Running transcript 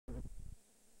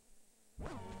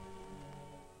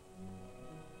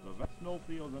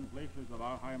snowfields and glaciers of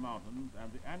our high mountains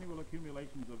and the annual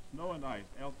accumulations of snow and ice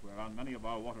elsewhere on many of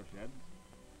our watersheds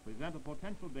present a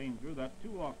potential danger that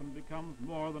too often becomes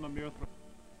more than a mere threat.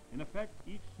 In effect,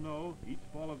 each snow, each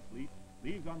fall of sleet,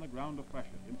 leaves on the ground a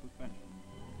freshet in suspension.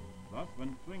 Thus,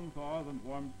 when spring thaws and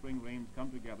warm spring rains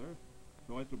come together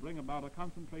so as to bring about a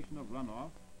concentration of runoff,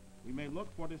 we may look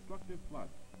for destructive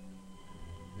floods.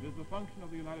 It is the function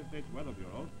of the United States Weather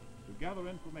Bureau to gather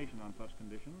information on such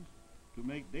conditions, to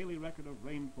make daily record of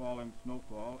rainfall and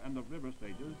snowfall and of river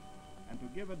stages, and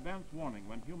to give advance warning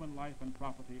when human life and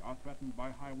property are threatened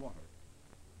by high water.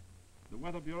 The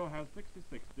Weather Bureau has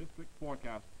 66 district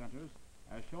forecast centers,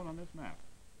 as shown on this map,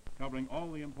 covering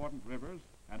all the important rivers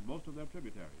and most of their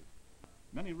tributaries.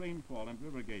 Many rainfall and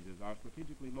river gauges are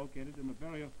strategically located in the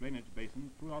various drainage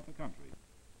basins throughout the country,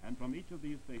 and from each of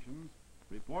these stations,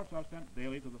 reports are sent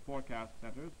daily to the forecast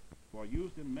centers for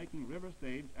use in making river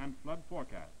stage and flood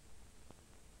forecasts.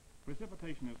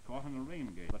 Precipitation is caught in a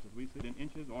rain gauge, such as we see in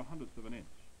inches or hundredths of an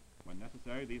inch. When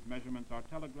necessary, these measurements are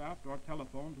telegraphed or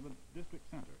telephoned to the district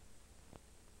center.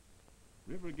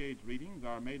 River gauge readings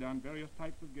are made on various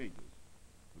types of gauges.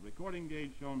 The recording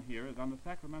gauge shown here is on the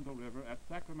Sacramento River at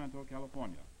Sacramento,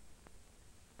 California.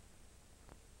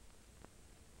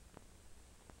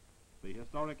 The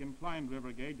historic inclined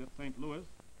river gauge at St. Louis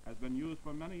has been used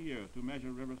for many years to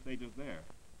measure river stages there.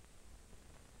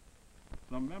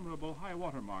 Some memorable high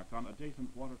water marks on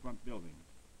adjacent waterfront buildings.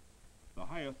 The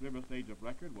highest river stage of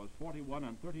record was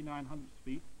 41 39/100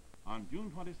 feet on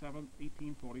June 27,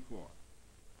 1844.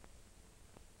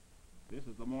 This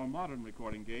is the more modern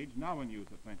recording gauge now in use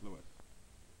at St. Louis.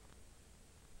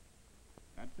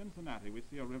 At Cincinnati, we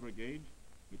see a river gauge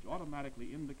which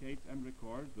automatically indicates and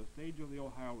records the stage of the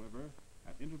Ohio River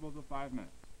at intervals of 5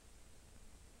 minutes.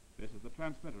 This is the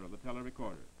transmitter of the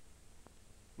telerecorder.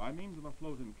 By means of a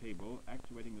float-in cable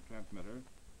actuating the transmitter,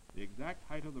 the exact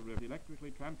height of the river is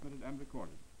electrically transmitted and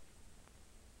recorded.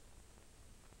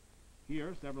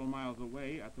 Here, several miles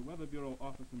away, at the Weather Bureau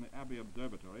office in the Abbey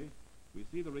Observatory, we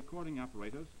see the recording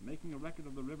apparatus making a record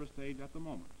of the river stage at the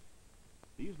moment.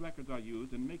 These records are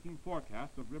used in making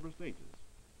forecasts of river stages,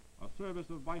 a service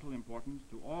of vital importance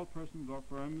to all persons or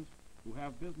firms who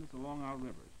have business along our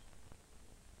rivers.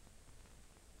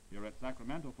 Here at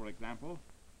Sacramento, for example,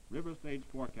 river stage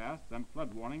forecasts and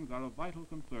flood warnings are of vital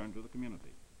concern to the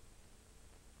community.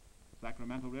 The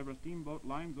Sacramento River steamboat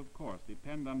lines, of course,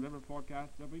 depend on river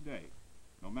forecasts every day,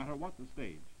 no matter what the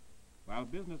stage, while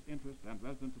business interests and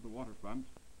residents of the waterfront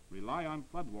rely on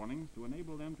flood warnings to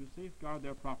enable them to safeguard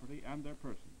their property and their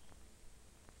persons.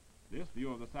 This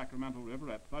view of the Sacramento River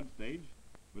at flood stage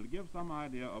will give some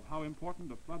idea of how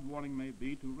important a flood warning may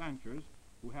be to ranchers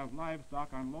who have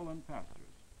livestock on lowland pastures.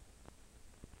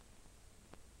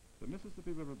 The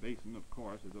Mississippi River Basin, of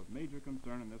course, is of major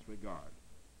concern in this regard.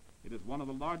 It is one of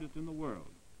the largest in the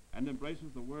world and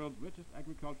embraces the world's richest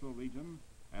agricultural region,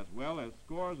 as well as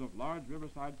scores of large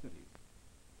riverside cities.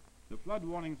 The flood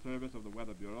warning service of the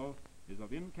Weather Bureau is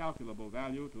of incalculable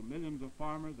value to millions of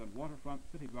farmers and waterfront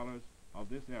city dwellers of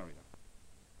this area.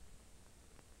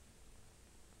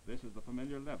 This is the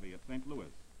familiar levee at St.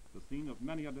 Louis, the scene of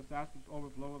many a disastrous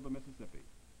overflow of the Mississippi,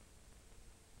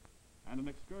 and an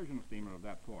excursion steamer of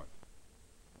that port.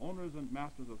 Owners and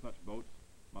masters of such boats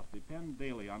must depend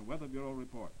daily on Weather Bureau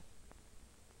reports.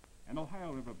 An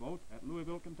Ohio River boat at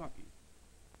Louisville, Kentucky.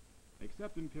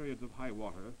 Except in periods of high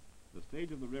water, the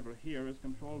stage of the river here is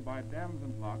controlled by dams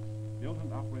and locks built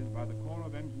and operated by the Corps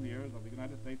of Engineers of the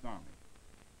United States Army.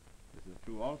 This is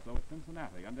true also at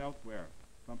Cincinnati and elsewhere,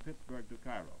 from Pittsburgh to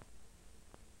Cairo.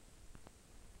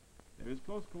 There is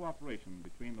close cooperation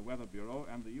between the Weather Bureau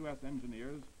and the U.S.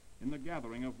 engineers in the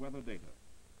gathering of weather data.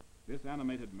 This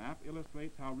animated map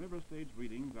illustrates how river stage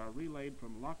readings are relayed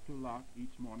from lock to lock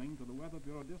each morning to the Weather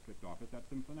Bureau District Office at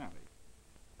Cincinnati.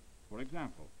 For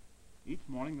example, each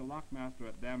morning the lockmaster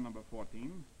at dam number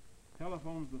 14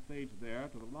 telephones the stage there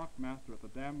to the lockmaster at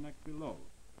the dam next below,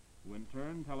 who in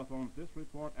turn telephones this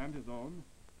report and his own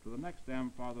to the next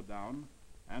dam farther down,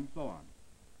 and so on.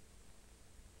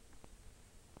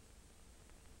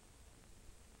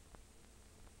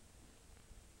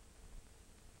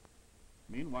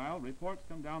 Meanwhile, reports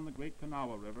come down the Great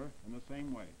Kanawha River in the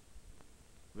same way.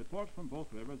 Reports from both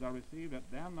rivers are received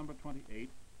at dam number 28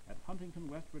 at Huntington,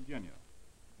 West Virginia,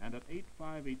 and at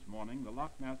 8:05 each morning, the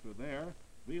lockmaster there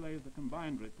relays the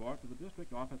combined report to the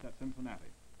district office at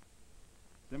Cincinnati.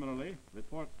 Similarly,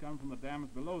 reports come from the dams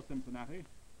below Cincinnati,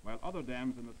 while other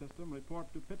dams in the system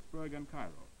report to Pittsburgh and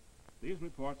Cairo. These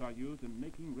reports are used in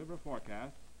making river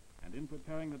forecasts and in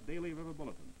preparing the daily river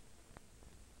bulletin.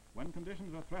 When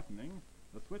conditions are threatening,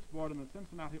 the switchboard in the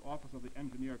Cincinnati office of the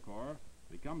Engineer Corps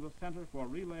becomes a center for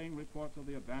relaying reports of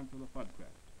the advance of the flood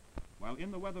crest, while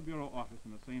in the Weather Bureau office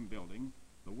in the same building,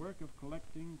 the work of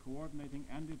collecting, coordinating,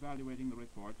 and evaluating the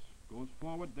reports goes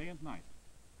forward day and night.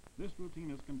 This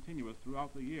routine is continuous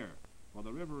throughout the year, for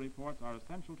the river reports are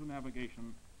essential to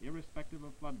navigation, irrespective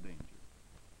of flood danger.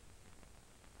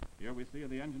 Here we see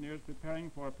the engineers preparing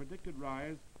for a predicted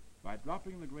rise by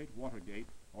dropping the great water gate,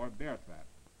 or bear trap,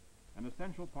 an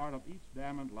essential part of each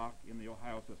dam and lock in the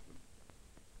Ohio system.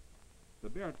 The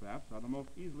bear traps are the most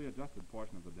easily adjusted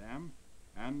portion of the dam,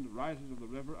 and rises of the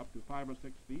river up to 5 or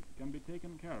 6 feet can be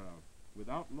taken care of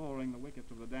without lowering the wickets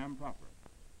of the dam proper.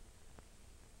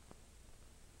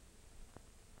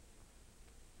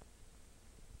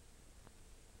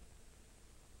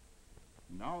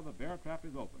 Now the bear trap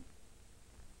is open.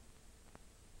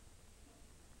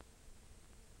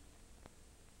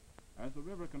 As the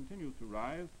river continues to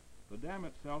rise, the dam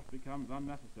itself becomes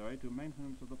unnecessary to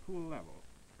maintenance of the pool level,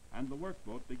 and the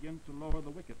workboat begins to lower the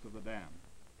wickets of the dam.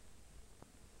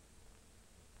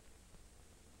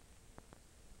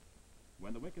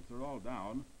 When the wickets are all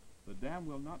down, the dam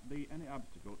will not be any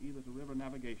obstacle either to river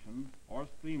navigation or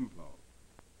stream flow.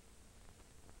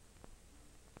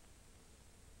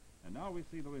 And now we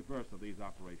see the reverse of these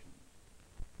operations.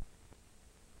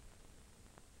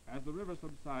 As the river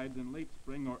subsides in late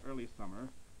spring or early summer,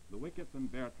 the wickets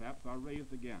and bear traps are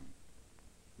raised again.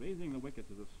 Raising the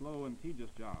wickets is a slow and tedious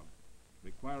job,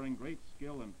 requiring great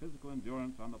skill and physical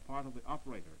endurance on the part of the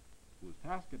operator, whose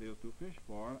task it is to fish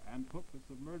for and hook the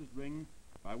submerged ring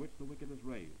by which the wicket is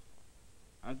raised.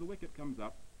 As the wicket comes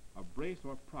up, a brace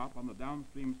or prop on the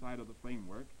downstream side of the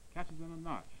framework catches in a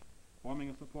notch, forming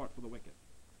a support for the wicket.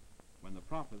 When the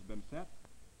prop has been set,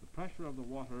 the pressure of the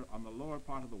water on the lower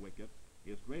part of the wicket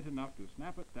is great enough to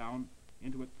snap it down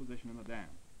into its position in the dam.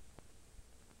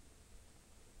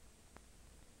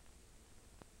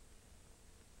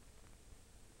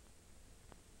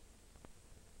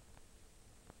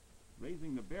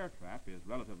 Raising the bear trap is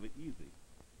relatively easy.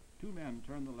 2 men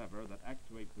turn the lever that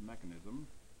actuates the mechanism,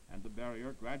 and the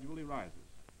barrier gradually rises.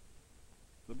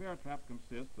 The bear trap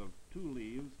consists of 2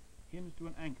 leaves hinged to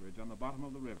an anchorage on the bottom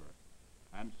of the river,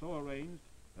 and so arranged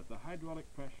that the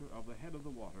hydraulic pressure of the head of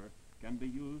the water can be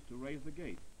used to raise the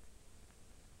gate.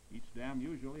 Each dam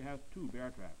usually has 2 bear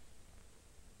traps,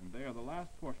 and they are the last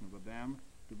portion of the dam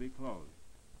to be closed.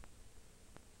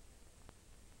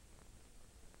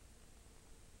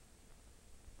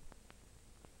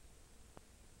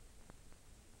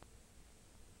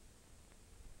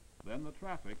 Then the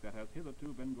traffic that has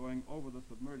hitherto been going over the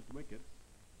submerged wickets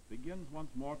begins once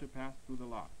more to pass through the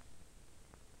locks.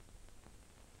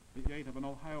 The gate of an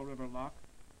Ohio River lock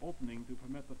opening to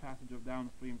permit the passage of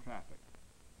downstream traffic.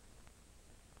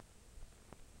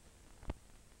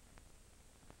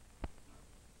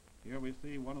 Here we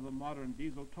see one of the modern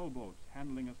diesel towboats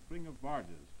handling a string of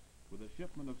barges with a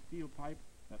shipment of steel pipe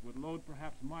that would load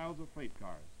perhaps miles of freight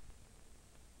cars.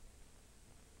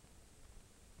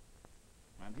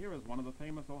 And here is one of the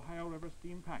famous Ohio River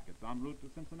steam packets en route to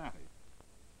Cincinnati.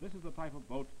 This is the type of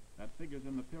boat that figures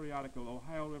in the periodical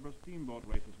Ohio River steamboat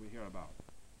races we hear about.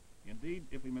 Indeed,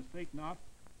 if we mistake not,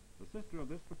 the sister of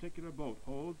this particular boat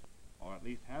holds, or at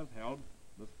least has held,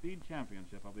 the speed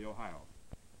championship of the Ohio.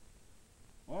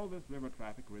 All this river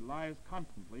traffic relies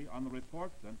constantly on the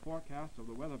reports and forecasts of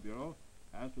the Weather Bureau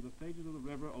as to the stages of the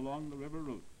river along the river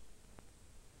routes.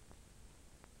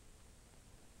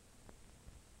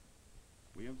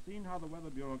 We have seen how the Weather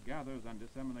Bureau gathers and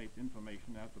disseminates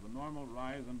information as to the normal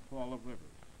rise and fall of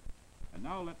rivers. And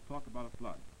now let's talk about a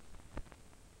flood.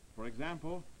 For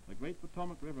example, the Great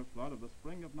Potomac River flood of the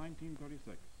spring of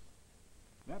 1936.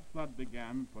 That flood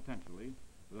began, potentially,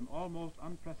 with an almost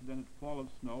unprecedented fall of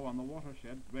snow on the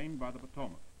watershed drained by the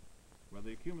Potomac, where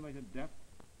the accumulated depth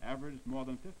averaged more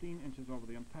than 15 inches over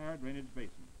the entire drainage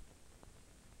basin.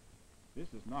 This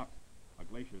is not a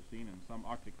glacier seen in some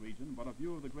Arctic region, but a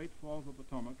view of the Great Falls of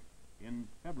Potomac in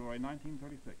February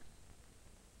 1936.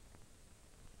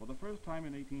 For the first time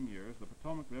in 18 years, the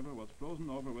Potomac River was frozen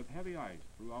over with heavy ice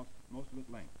throughout most of its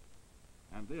length.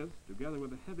 And this, together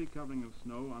with a heavy covering of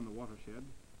snow on the watershed,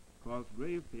 caused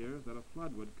grave fears that a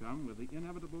flood would come with the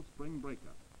inevitable spring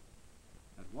breakup.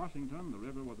 At Washington, the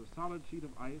river was a solid sheet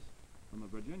of ice from the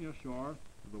Virginia shore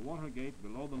to the water gate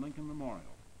below the Lincoln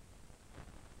Memorial.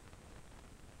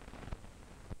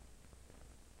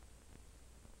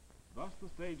 Thus the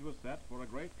stage was set for a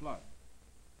great flood.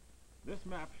 This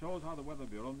map shows how the Weather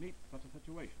Bureau meets such a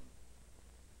situation.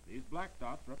 These black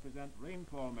dots represent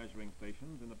rainfall measuring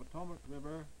stations in the Potomac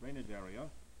River drainage area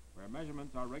where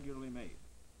measurements are regularly made.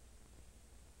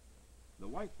 The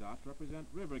white dots represent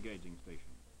river gauging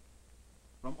stations.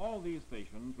 From all these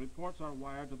stations, reports are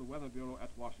wired to the Weather Bureau at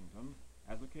Washington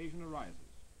as occasion arises.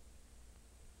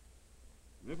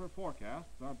 River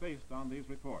forecasts are based on these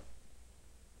reports.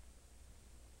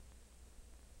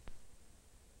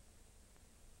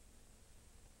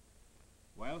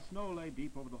 While snow lay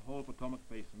deep over the whole Potomac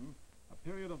Basin, a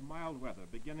period of mild weather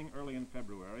beginning early in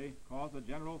February caused a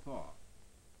general thaw.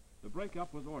 The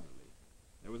breakup was orderly.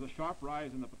 There was a sharp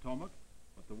rise in the Potomac,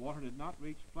 but the water did not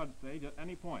reach flood stage at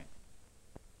any point.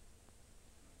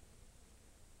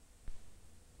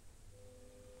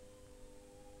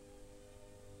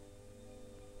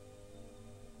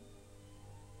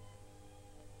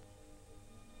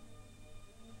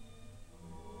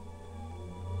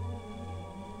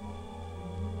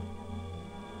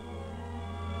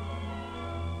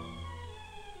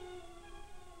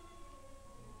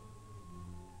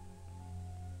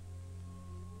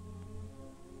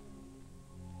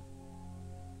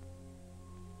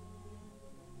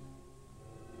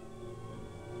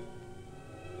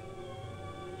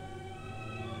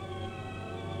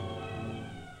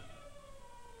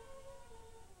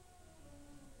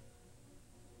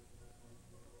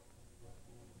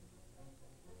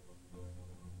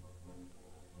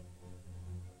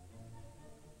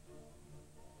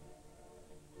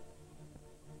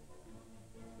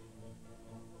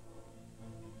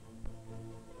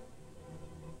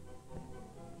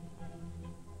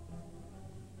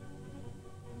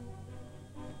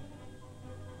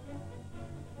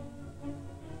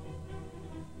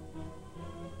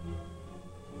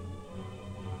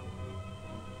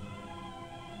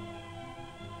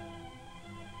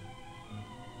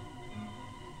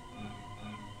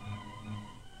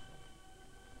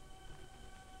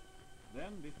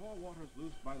 Then, before waters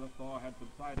loosed by the thaw had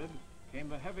subsided, came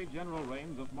the heavy general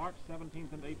rains of March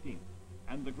 17th and 18th,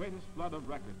 and the greatest flood of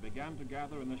record began to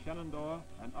gather in the Shenandoah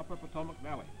and Upper Potomac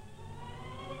Valley.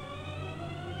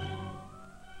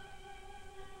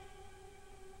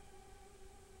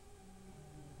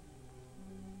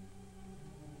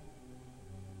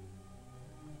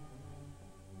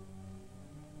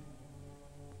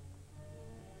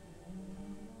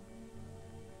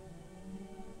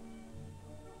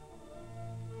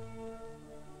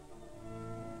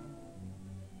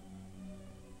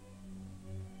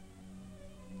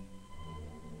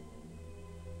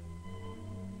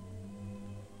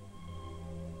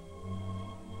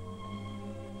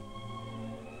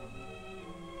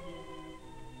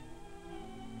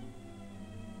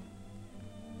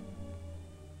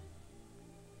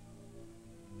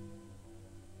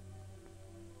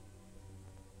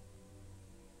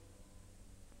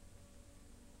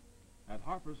 At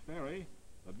Harper's Ferry,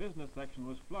 the business section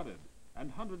was flooded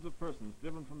and hundreds of persons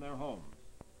driven from their homes.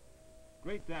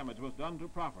 Great damage was done to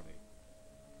property.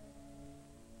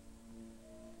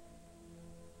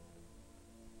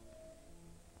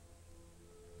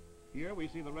 Here we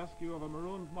see the rescue of a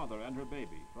marooned mother and her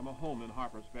baby from a home in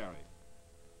Harper's Ferry.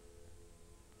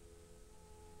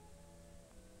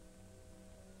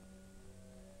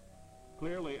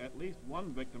 Clearly, at least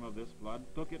one victim of this flood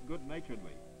took it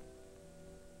good-naturedly.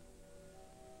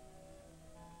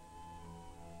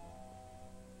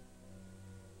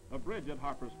 A bridge at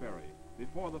Harper's Ferry,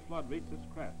 before the flood reached its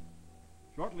crest.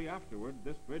 Shortly afterward,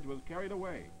 this bridge was carried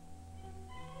away.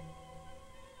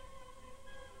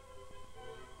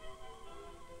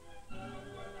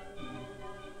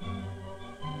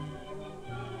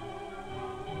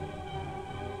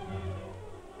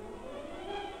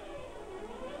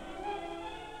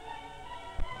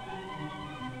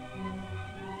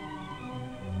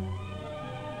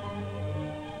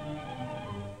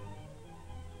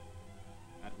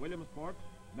 Williamsport,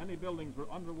 many buildings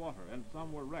were underwater and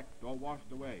some were wrecked or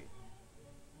washed away.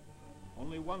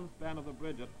 Only one span of the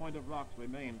bridge at Point of Rocks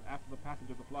remained after the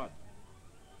passage of the flood.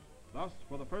 Thus,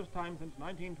 for the first time since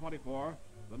 1924,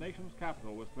 the nation's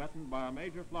capital was threatened by a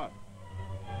major flood.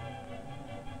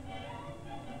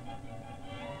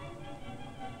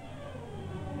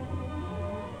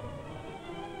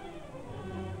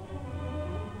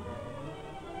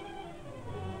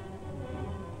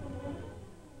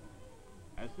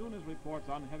 As soon as reports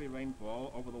on heavy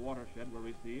rainfall over the watershed were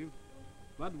received,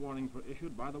 flood warnings were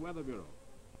issued by the Weather Bureau.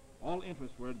 All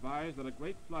interests were advised that a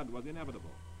great flood was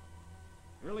inevitable.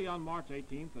 Early on March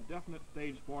 18th, a definite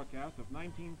stage forecast of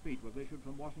 19 feet was issued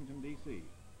from Washington, D.C.,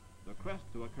 the crest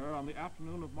to occur on the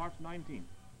afternoon of March 19th.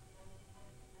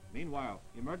 Meanwhile,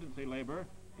 emergency labor,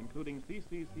 including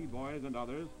CCC boys and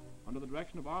others, under the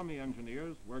direction of Army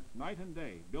engineers, worked night and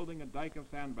day building a dike of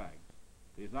sandbags,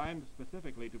 designed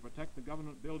specifically to protect the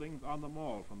government buildings on the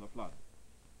mall from the flood.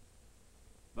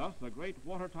 Thus, a great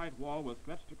watertight wall was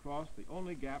stretched across the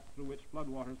only gap through which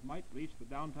floodwaters might reach the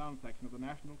downtown section of the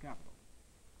national capital.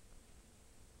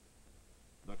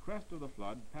 The crest of the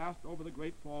flood passed over the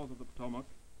Great Falls of the Potomac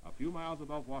a few miles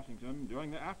above Washington during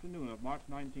the afternoon of March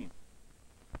 19th.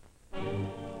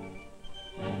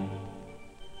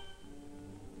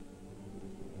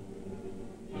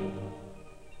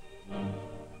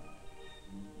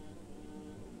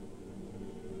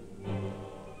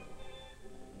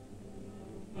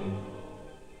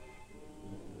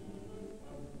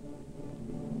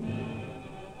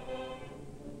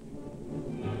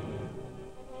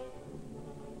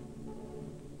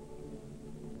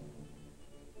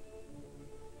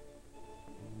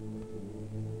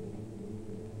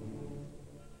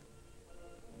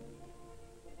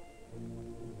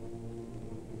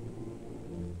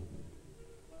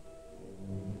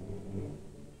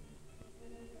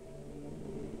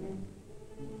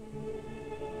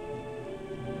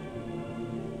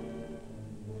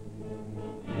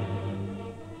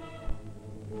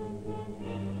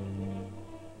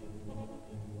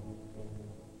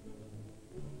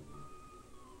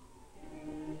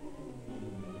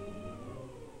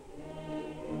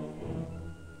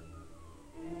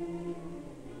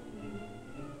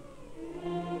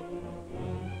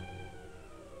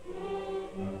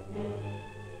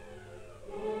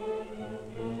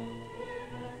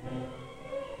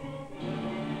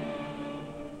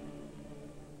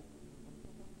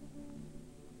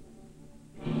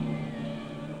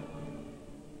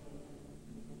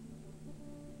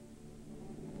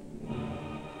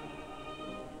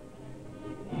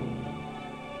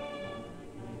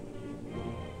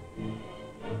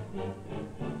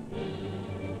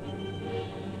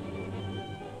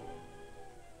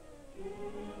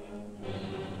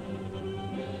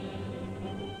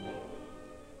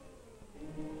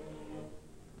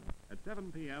 At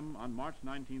 7 p.m. on March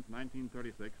 19,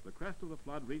 1936, the crest of the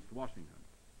flood reached Washington,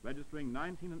 registering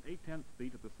 19 8/10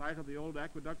 feet at the site of the old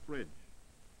Aqueduct Bridge.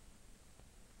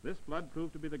 This flood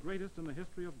proved to be the greatest in the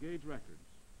history of gauge records.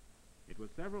 It was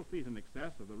several feet in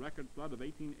excess of the record flood of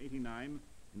 1889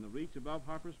 in the reach above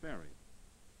Harper's Ferry,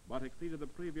 but exceeded the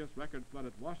previous record flood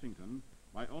at Washington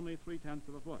by only 3/10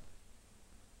 of a foot.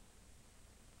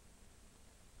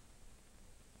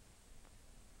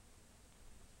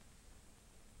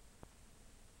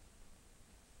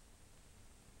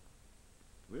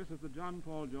 This is the John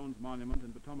Paul Jones Monument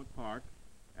in Potomac Park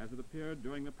as it appeared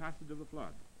during the passage of the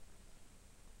flood.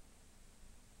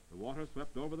 The water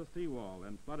swept over the seawall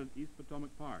and flooded East Potomac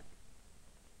Park.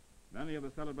 Many of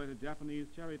the celebrated Japanese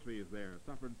cherry trees there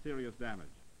suffered serious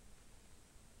damage.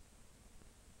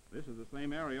 This is the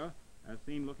same area as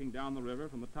seen looking down the river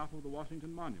from the top of the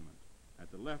Washington Monument. At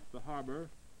the left, the harbor,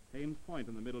 Haines Point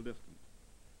in the middle distance.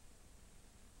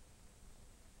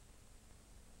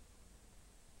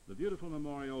 The beautiful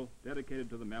memorial dedicated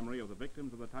to the memory of the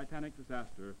victims of the Titanic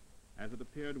disaster as it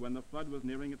appeared when the flood was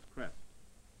nearing its crest.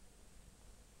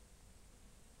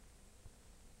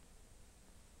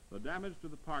 The damage to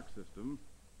the park system,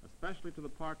 especially to the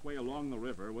parkway along the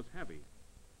river, was heavy.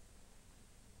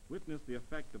 Witness the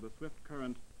effect of the swift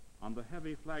current on the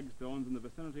heavy flagstones in the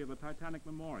vicinity of the Titanic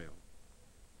Memorial.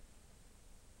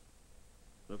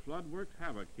 The flood worked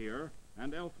havoc here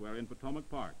and elsewhere in Potomac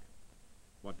Park,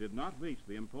 but did not reach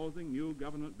the imposing new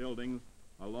government buildings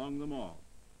along the mall.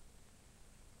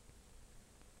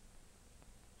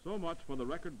 So much for the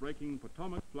record-breaking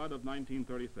Potomac flood of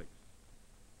 1936.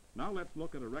 Now let's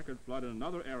look at a record flood in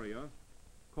another area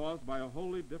caused by a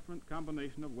wholly different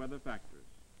combination of weather factors.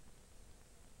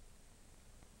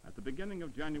 At the beginning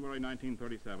of January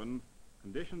 1937,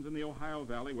 conditions in the Ohio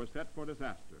Valley were set for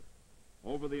disaster.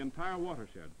 Over the entire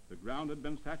watershed, the ground had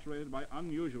been saturated by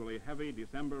unusually heavy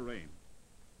December rain.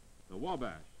 The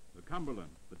Wabash, the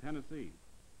Cumberland, the Tennessee,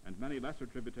 and many lesser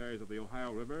tributaries of the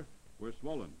Ohio River were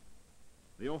swollen.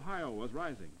 The Ohio was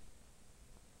rising.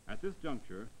 At this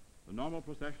juncture, the normal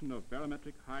procession of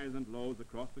barometric highs and lows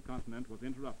across the continent was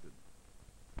interrupted.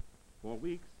 For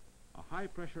weeks, a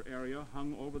high-pressure area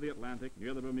hung over the Atlantic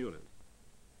near the Bermudas,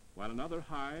 while another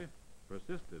high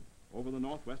persisted over the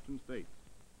northwestern states.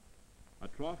 A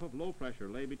trough of low pressure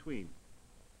lay between.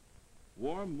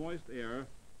 Warm, moist air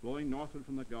blowing northward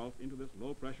from the Gulf into this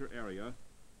low-pressure area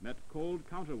met cold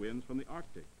counterwinds from the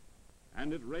Arctic,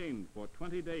 and it rained for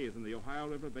 20 days in the Ohio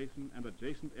River Basin and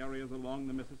adjacent areas along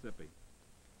the Mississippi.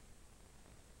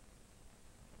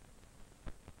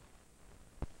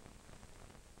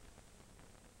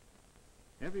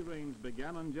 Heavy rains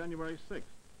began on January 6th.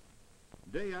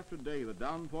 Day after day, the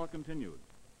downpour continued.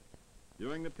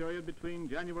 During the period between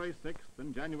January 6th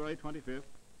and January 25th,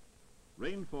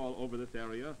 rainfall over this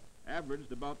area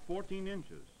averaged about 14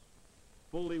 inches,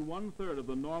 fully one-third of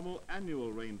the normal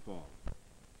annual rainfall.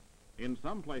 In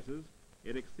some places,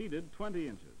 it exceeded 20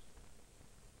 inches.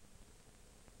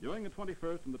 During the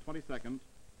 21st and the 22nd,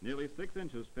 nearly 6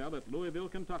 inches fell at Louisville,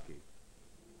 Kentucky,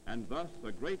 and thus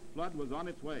a great flood was on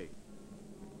its way.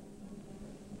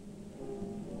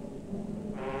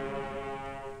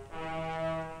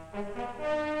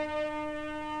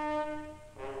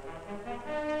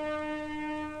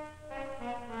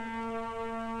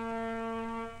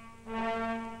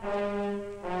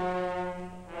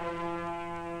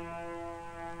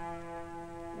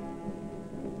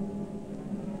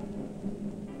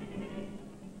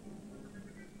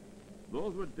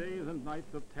 Those were days and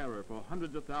nights of terror for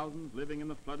hundreds of thousands living in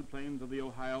the floodplains of the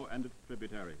Ohio and its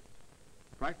tributaries.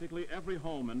 Practically every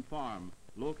home and farm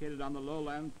located on the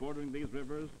lowlands bordering these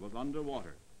rivers was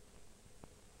underwater.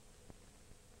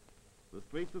 The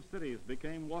streets of cities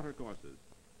became watercourses,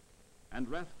 and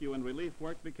rescue and relief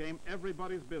work became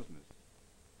everybody's business.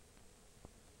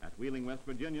 At Wheeling, West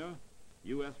Virginia,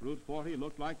 U.S. Route 40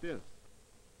 looked like this.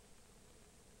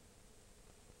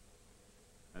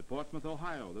 At Portsmouth,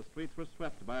 Ohio, the streets were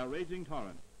swept by a raging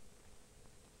torrent.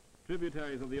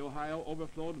 Tributaries of the Ohio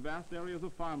overflowed vast areas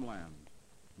of farmland.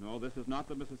 No, this is not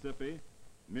the Mississippi,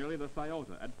 merely the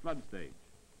Scioto at flood stage.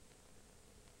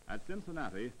 At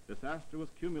Cincinnati, disaster was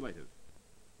cumulative.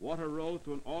 Water rose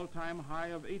to an all-time high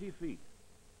of 80 feet.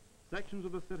 Sections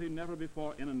of the city never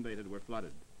before inundated were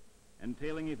flooded,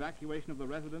 entailing evacuation of the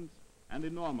residents and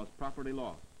enormous property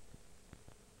loss.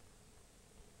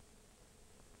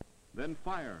 Then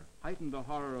fire heightened the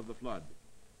horror of the flood,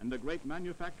 and a great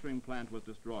manufacturing plant was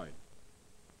destroyed,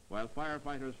 while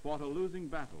firefighters fought a losing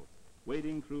battle,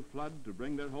 wading through flood to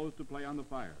bring their hose to play on the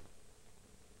fire.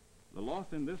 The loss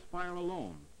in this fire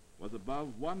alone was above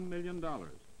 $1 million.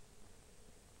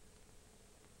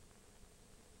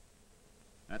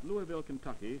 At Louisville,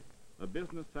 Kentucky, the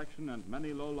business section and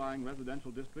many low-lying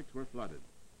residential districts were flooded.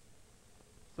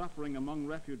 Suffering among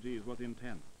refugees was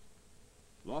intense.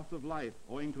 Loss of life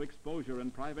owing to exposure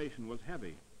and privation was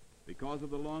heavy because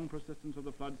of the long persistence of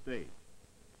the flood stage.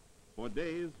 For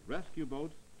days, rescue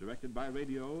boats, directed by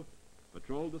radio,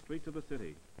 patrolled the streets of the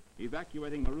city,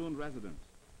 evacuating marooned residents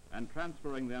and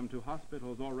transferring them to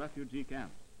hospitals or refugee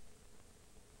camps.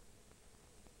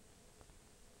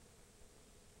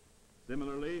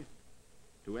 Similarly,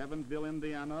 to Evansville,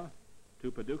 Indiana,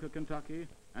 to Paducah, Kentucky,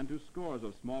 and to scores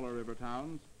of smaller river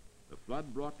towns, the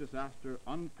flood brought disaster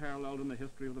unparalleled in the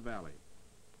history of the valley.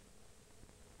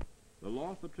 The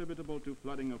loss attributable to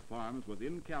flooding of farms was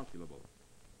incalculable.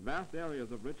 Vast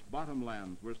areas of rich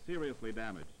bottomlands were seriously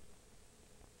damaged.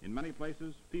 In many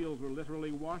places, fields were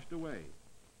literally washed away.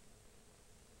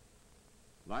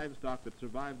 Livestock that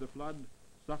survived the flood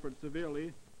suffered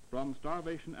severely from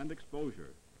starvation and exposure.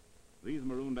 These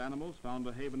marooned animals found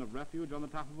a haven of refuge on the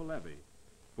top of a levee.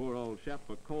 Poor old Shep,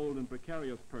 a cold and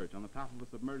precarious perch on the top of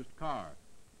a submerged car,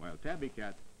 while Tabby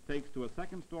Cat takes to a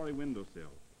second-story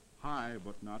windowsill, high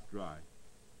but not dry.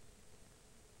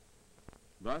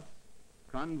 Thus,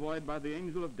 convoyed by the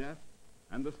angel of death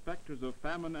and the specters of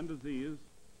famine and disease,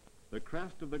 the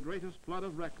crest of the greatest flood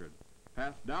of record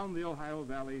passed down the Ohio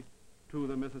Valley to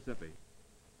the Mississippi.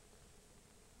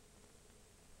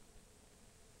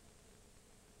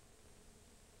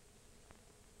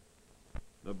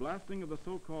 The blasting of the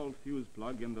so-called fuse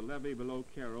plug in the levee below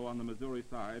Cairo on the Missouri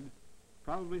side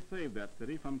probably saved that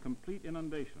city from complete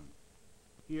inundation.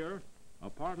 Here, a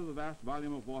part of the vast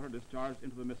volume of water discharged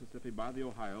into the Mississippi by the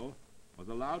Ohio was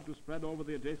allowed to spread over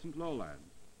the adjacent lowlands,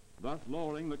 thus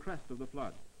lowering the crest of the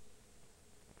flood.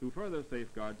 To further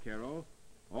safeguard Cairo,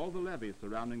 all the levees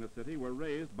surrounding the city were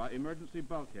raised by emergency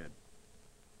bulkheads.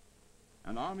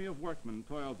 An army of workmen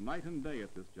toiled night and day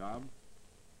at this job,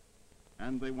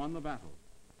 and they won the battle.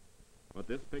 But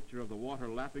this picture of the water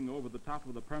lapping over the top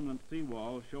of the permanent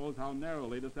seawall shows how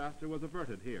narrowly disaster was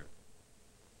averted here.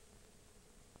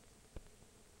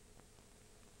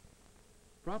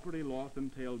 Property loss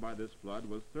entailed by this flood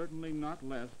was certainly not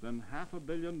less than $500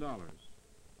 million.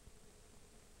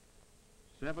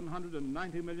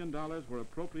 $790 million were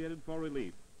appropriated for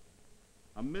relief.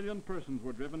 1 million persons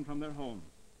were driven from their homes,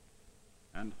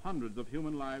 and hundreds of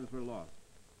human lives were lost.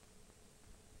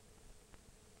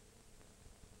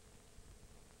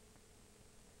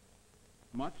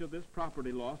 Much of this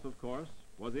property loss, of course,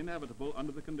 was inevitable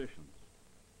under the conditions.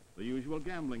 The usual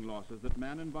gambling losses that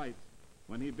man invites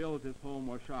when he builds his home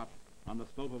or shop on the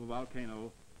slope of a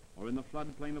volcano or in the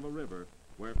floodplain of a river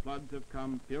where floods have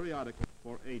come periodically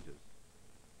for ages.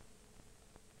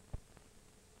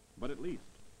 But at least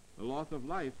the loss of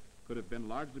life could have been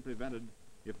largely prevented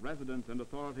if residents and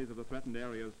authorities of the threatened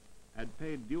areas had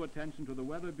paid due attention to the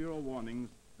Weather Bureau warnings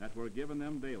that were given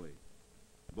them daily,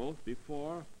 both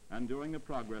before and during the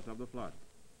progress of the flood.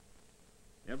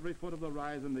 Every foot of the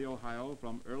rise in the Ohio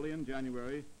from early in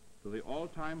January to the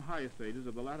all-time high stages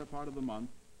of the latter part of the month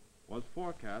was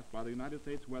forecast by the United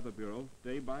States Weather Bureau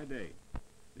day by day.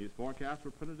 These forecasts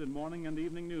were printed in morning and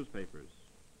evening newspapers.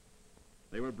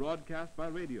 They were broadcast by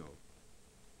radio.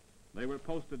 They were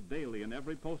posted daily in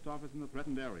every post office in the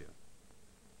threatened area.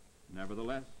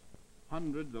 Nevertheless,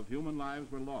 hundreds of human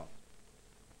lives were lost.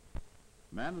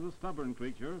 Man is a stubborn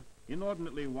creature,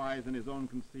 inordinately wise in his own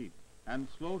conceit, and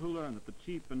slow to learn that the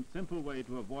cheap and simple way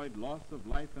to avoid loss of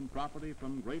life and property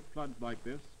from great floods like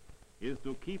this is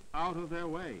to keep out of their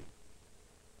way.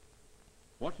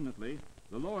 Fortunately,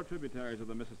 the lower tributaries of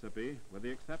the Mississippi, with the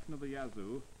exception of the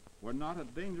Yazoo, were not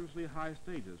at dangerously high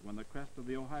stages when the crest of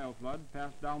the Ohio flood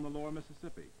passed down the lower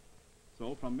Mississippi.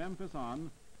 So from Memphis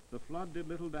on, the flood did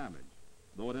little damage,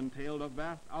 though it entailed a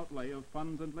vast outlay of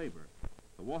funds and labor.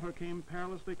 The water came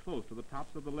perilously close to the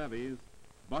tops of the levees,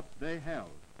 but they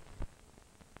held.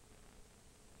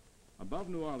 Above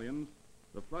New Orleans,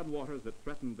 the floodwaters that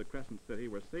threatened the Crescent City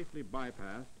were safely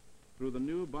bypassed through the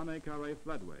new Bonnet Carré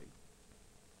floodway.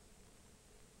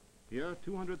 Here,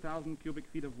 200,000 cubic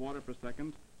feet of water per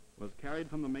second was carried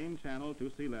from the main channel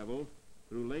to sea level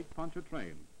through Lake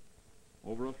Pontchartrain,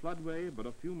 over a floodway but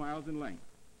a few miles in length.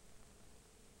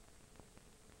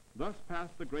 Thus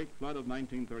passed the great flood of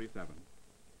 1937.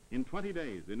 In 20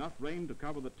 days, enough rain to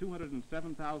cover the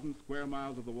 207,000 square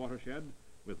miles of the watershed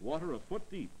with water a foot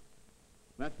deep.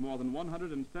 That's more than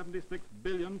 176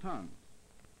 billion tons.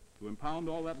 To impound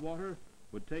all that water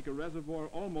would take a reservoir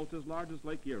almost as large as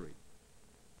Lake Erie.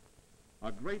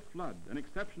 A great flood, an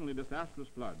exceptionally disastrous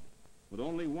flood, but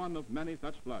only one of many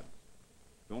such floods.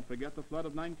 Don't forget the flood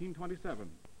of 1927,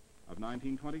 of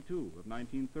 1922, of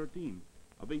 1913,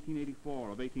 of 1884,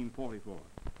 of 1844.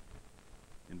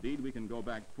 Indeed, we can go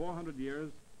back 400 years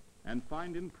and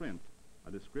find in print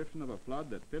a description of a flood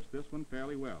that fits this one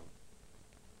fairly well.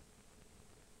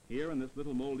 Here in this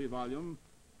little moldy volume,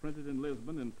 printed in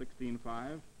Lisbon in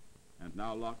 1605, and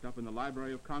now locked up in the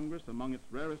Library of Congress among its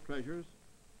rarest treasures,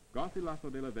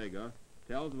 Garcilaso de la Vega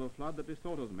tells of a flood that De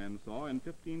Soto's men saw in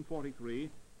 1543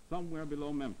 somewhere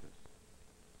below Memphis.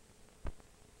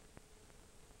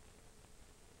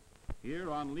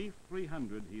 Here on leaf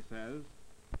 300, he says,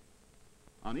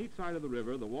 on each side of the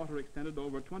river, the water extended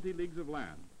over 20 leagues of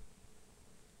land.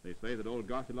 They say that old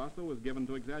Garcilaso was given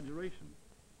to exaggeration,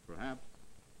 perhaps.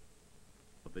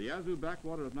 But the Yazoo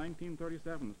backwater of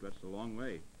 1937 stretched a long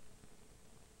way.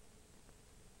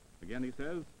 Again he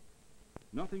says,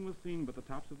 nothing was seen but the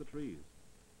tops of the trees.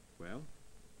 Well,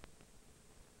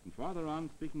 and farther on,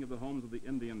 speaking of the homes of the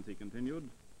Indians, he continued,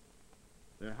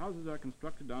 their houses are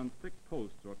constructed on thick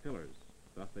posts or pillars.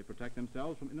 Thus they protect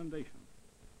themselves from inundation.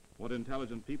 What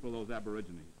intelligent people, those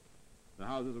aborigines. The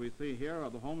houses we see here are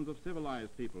the homes of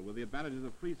civilized people with the advantages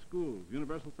of free schools,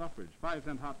 universal suffrage,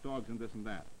 5-cent hot dogs, and this and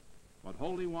that, but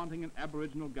wholly wanting in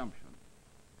aboriginal gumption.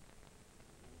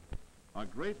 A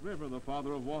great river, the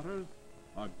father of waters,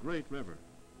 a great river.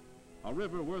 A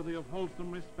river worthy of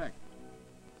wholesome respect.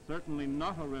 Certainly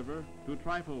not a river to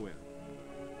trifle with.